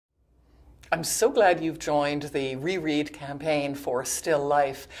I'm so glad you've joined the reread campaign for Still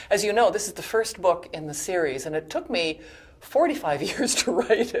Life. As you know, this is the first book in the series, and it took me 45 years to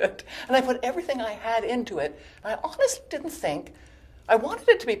write it. And I put everything I had into it. And I honestly didn't think, I wanted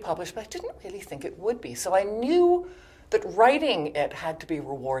it to be published, but I didn't really think it would be. So I knew that writing it had to be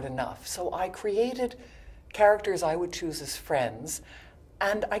reward enough. So I created characters I would choose as friends.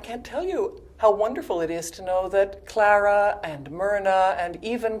 And I can't tell you how wonderful it is to know that Clara and Myrna and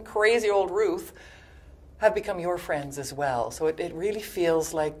even crazy old Ruth have become your friends as well. So it really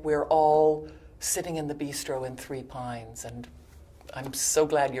feels like we're all sitting in the bistro in Three Pines, and I'm so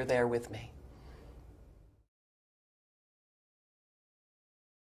glad you're there with me.